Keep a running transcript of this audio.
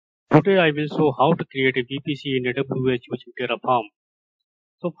Today I will show how to create a VPC in AWS using Terraform.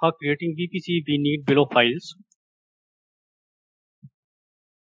 So for creating VPC, we need below files.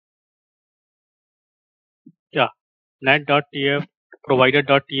 NAT.tf,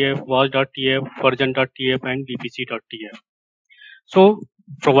 provider.tf, was.tf, version.tf, and vpc.tf. So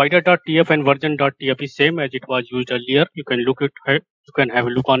provider.tf and version.tf is same as it was used earlier. You can have a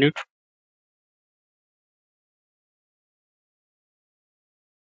look on it.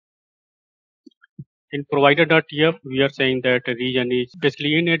 In provider.tf, we are saying that a region is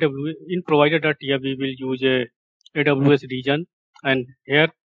basically in AWS. In provider.tf, we will use a AWS region, and here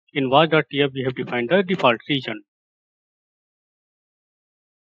in was.tf, we have defined the default region.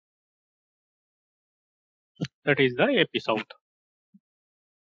 That is the AP South.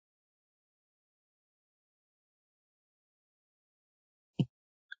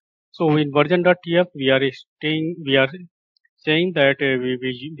 So in version.tf, we are saying that we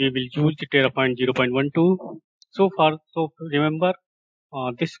will use the Terraform 0.12. So remember,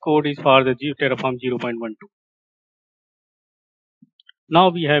 this code is for the Terraform 0.12. Now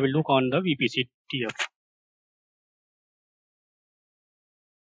we have a look on the VPC TF.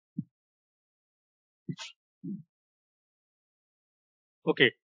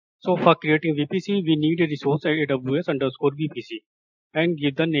 Okay. So for creating VPC, we need a resource at AWS _ VPC and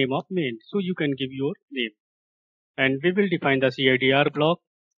give the name of main. So you can give your name, and we will define the CIDR block.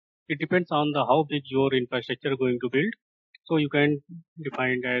 It depends on the how big your infrastructure going to build. So you can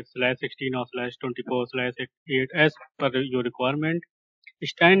define as /16 or /24/8 as per your requirement.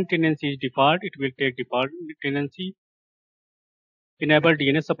 Stand tenancy is default. It will take default tenancy. Enable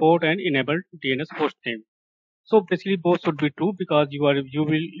DNS support and enable DNS host name. So basically both should be true because you are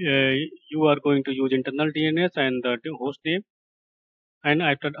going to use internal DNS and the host name. And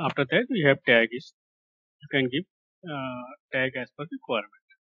after that we have tag is you can give tag as per requirement.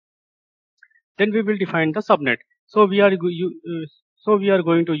 Then we will define the subnet. So we are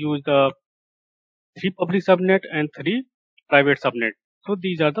going to use the 3 public subnet and 3 private subnet. So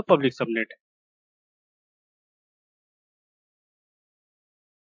these are the public subnet.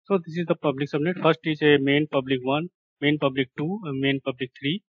 So this is the public subnet. First is a main public 1, main public 2, and main public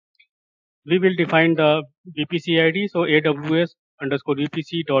 3. We will define the VPC ID. So AWS _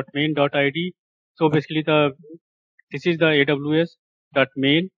 VPC.main.id. So basically this is the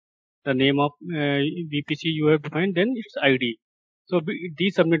AWS.main, the name of VPC you have defined, then its ID. So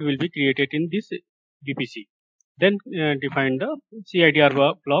these subnet will be created in this VPC. Then define the CIDR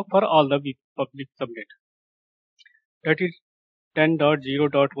block for all the public subnet. That is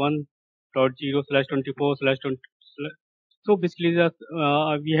 10.0.1.0/24/20. So basically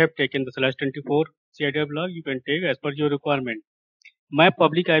we have taken the /24 CIDR block. You can take as per your requirement. Map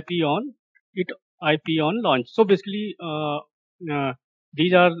public IP on launch. So basically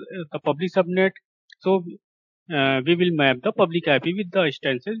these are the public subnet. So we will map the public IP with the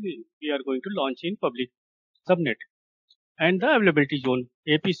instances we are going to launch in public subnet. And the availability zone,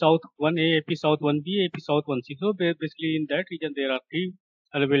 AP South 1A, AP South 1B, AP South 1C. So basically in that region there are 3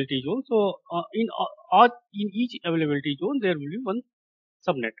 availability zones. So in each availability zone there will be one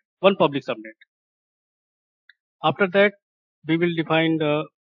subnet, one public subnet. After that we will define the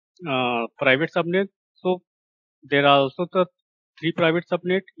private subnet. So there are also the 3 private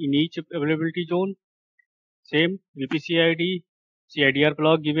subnet in each availability zone. Same VPC ID, CIDR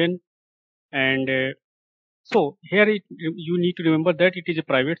block given, and so here you need to remember that it is a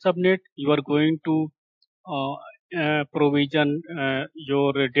private subnet. You are going to provision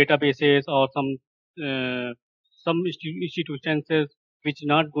your databases or some institutions which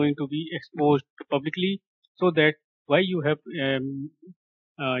not going to be exposed publicly. So that why you have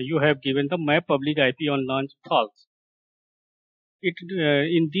given the map public IP on launch false.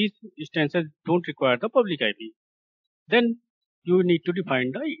 In these instances don't require the public IP. Then you need to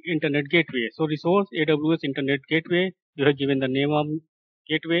define the internet gateway. So resource AWS internet gateway, you have given the name of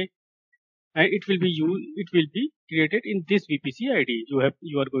gateway, and it will be created in this VPC ID you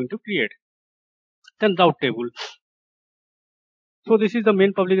are going to create. Then route table. So this is the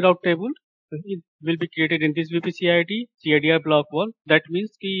main public route table. It will be created in this VPC ID, CIDR block 1. That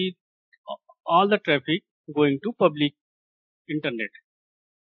means all the traffic going to public internet.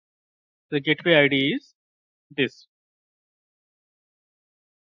 The gateway ID is this.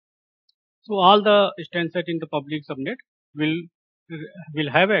 So all the instances in the public subnet will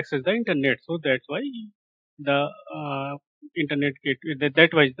have access to the internet. So that's why the internet gateway.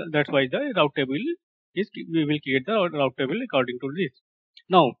 That's why the route table is. We will create the route table according to this.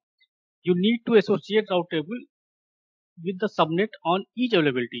 Now you need to associate route table with the subnet on each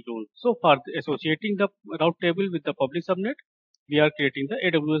availability zone. So for associating the route table with the public subnet, we are creating the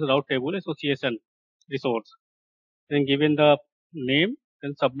AWS route table association resource. Then given the name,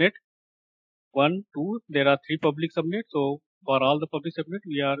 then subnet 1, 2. There are 3 public subnets. So for all the public subnet,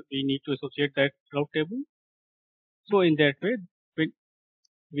 we need to associate that route table. So in that way,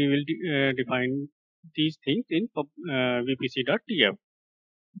 we will define these things in vpc.tf.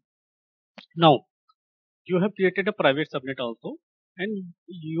 Now you have created a private subnet also, and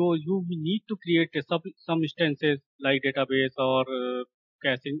you need to create some instances like database or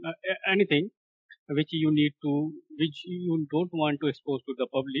caching, anything which you don't want to expose to the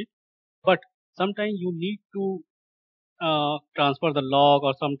public, but sometimes you need to transfer the log,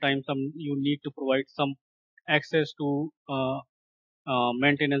 or sometimes you need to provide some access to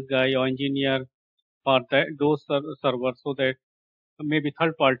maintenance guy or engineer for those servers, so that maybe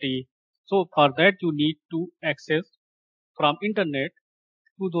third party. So for that you need to access from internet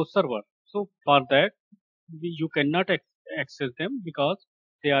to those servers. So for that you cannot access them because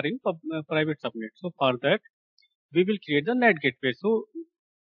they are in private subnet. So for that we will create the NAT gateway. So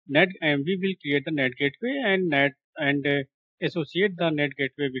we will create the NAT gateway and associate the NAT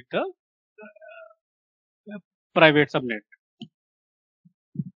gateway with the private subnet.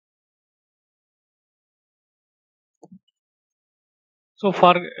 So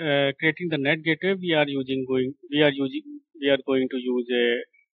for creating the NAT gateway, we are going to use a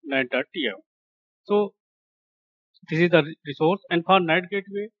NAT.tf. So this is the resource, and for NAT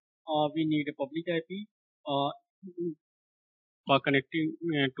gateway, we need a public IP for connecting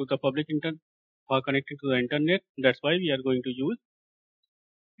to the connecting to the internet. That's why we are going to use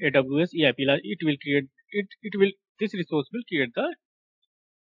AWS EIP. This resource will create the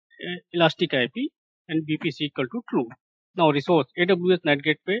elastic IP and VPC equal to true. Now resource AWS NAT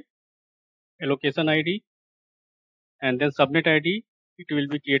gateway allocation ID and then subnet ID. It will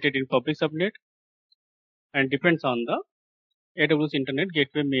be created in public subnet and depends on the AWS Internet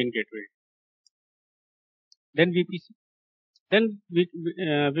Gateway main gateway. Then VPC. Then we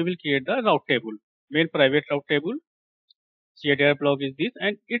will create the route table, main private route table. CADR block is this,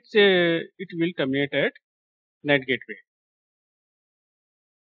 and it will terminate at NAT gateway.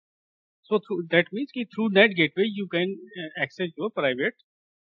 So that means through NAT gateway you can access your private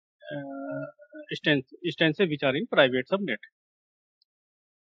instances which are in private subnet.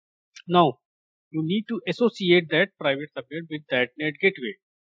 Now you need to associate that private subnet with that NAT gateway.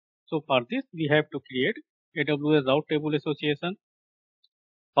 So for this we have to create AWS route table association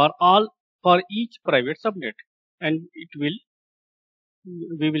for each private subnet, and we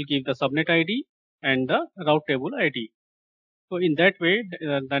will give the subnet ID and the route table ID. So in that way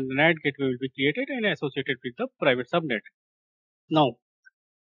the NAT gateway will be created and associated with the private subnet. Now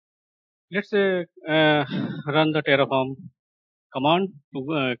let's run the Terraform command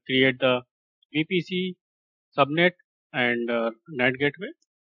to create the VPC, subnet and NAT gateway.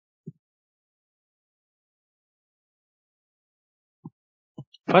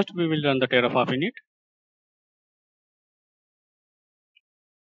 First we will run the Terraform init.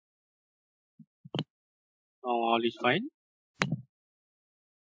 Now all is fine.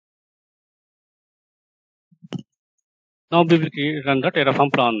 Now we will run the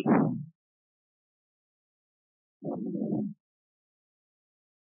Terraform plan.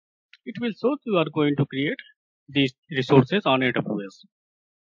 It will show you are going to create these resources on AWS.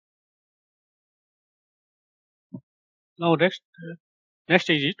 Now next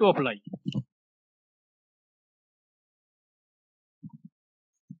stage is to apply.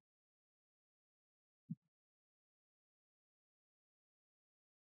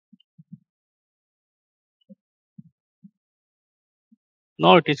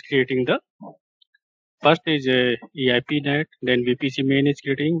 Now it is creating the first is a EIP net, then VPC main is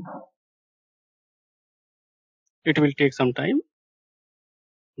creating. It will take some time.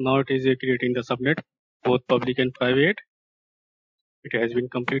 Now it is creating the subnet, both public and private. It has been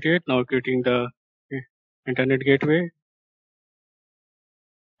completed. Now creating the internet gateway,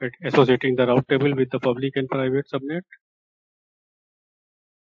 associating the route table with the public and private subnet.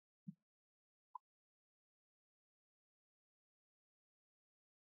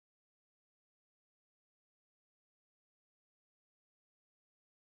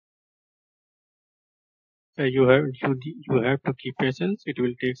 You have to keep patience. It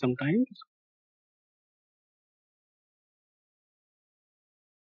will take some time.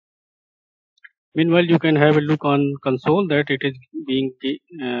 Meanwhile, you can have a look on console that it is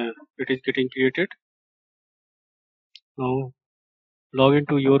getting created. Now log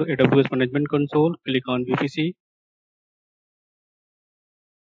into your AWS management console. Click on VPC.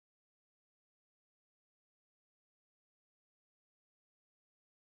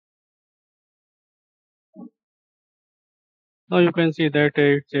 Now you can see that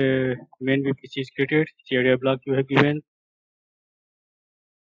its main VPC is created, CIDR block you have given,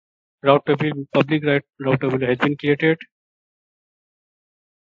 route table, public route table has been created.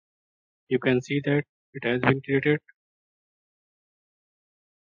 You can see that it has been created.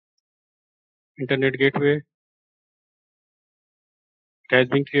 Internet gateway, it has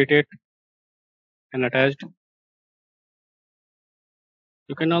been created and attached.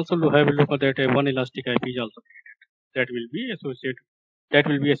 You can also have a look at that one elastic IP is also created. That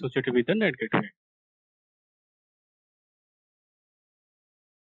will be associated with the NAT gateway.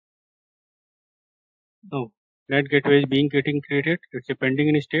 Now NAT gateway is getting created. It's a pending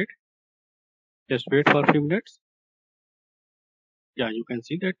in state. Just wait for a few minutes. Yeah, you can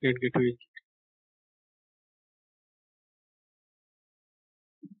see that NAT gateway.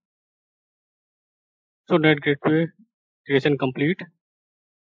 So NAT gateway creation complete.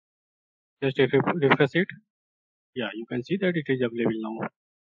 Just refresh it. Yeah, you can see that it is available now.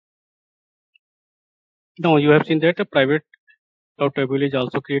 Now you have seen that a private route table is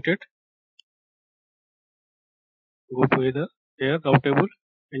also created. Go to the here route table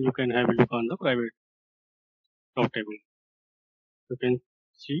and you can have a look on the private route table. You can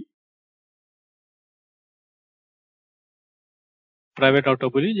see private route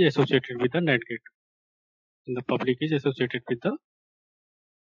table is associated with the NAT gateway and the public is associated with the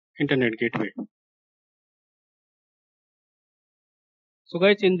internet gateway. So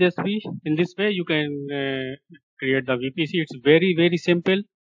guys, in this way you can create the VPC. It's very simple.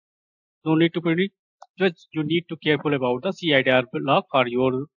 No need to predict. Just you need to careful about the CIDR block for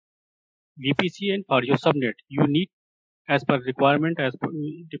your VPC and for your subnet. You need as per requirement, as per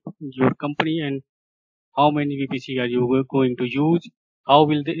your company and how many VPC are you going to use, how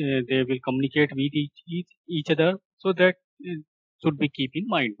will they will communicate with each other, so that should be keep in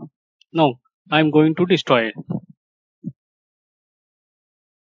mind. Now I'm going to destroy.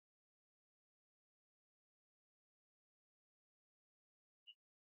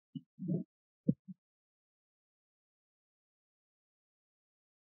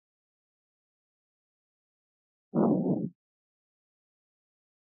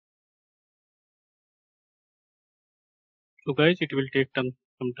 So guys, it will take some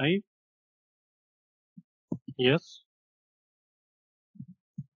time. Yes.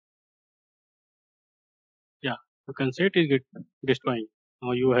 Yeah, you can say it is destroying.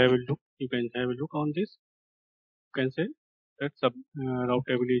 Now you have a look. You can have a look on this. You can say that route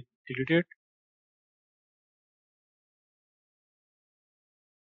table is deleted.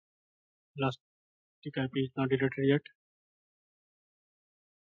 Last IP is not deleted yet.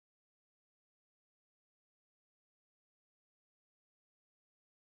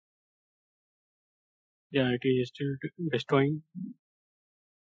 Yeah, it is still destroying.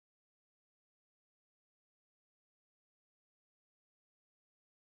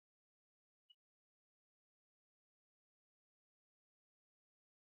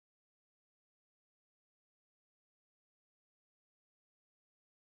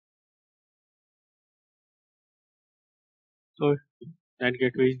 So that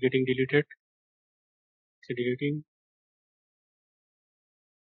gateway is getting deleted. It's deleting.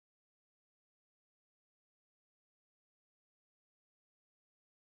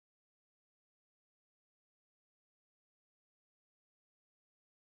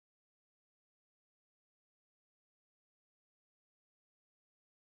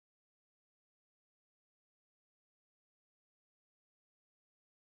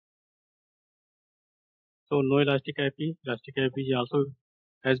 So no elastic IP. Elastic IP also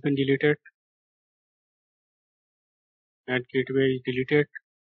has been deleted. NAT gateway is deleted.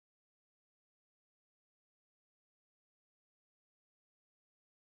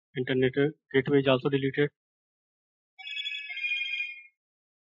 Internet gateway is also deleted.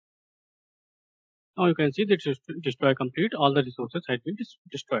 Now you can see that destroy complete. All the resources have been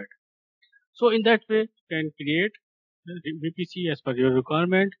destroyed. So in that way, you can create VPC as per your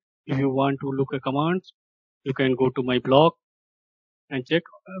requirement. If you want to look at commands, you can go to my blog and check.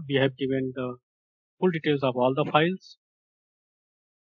 We have given the full details of all the files.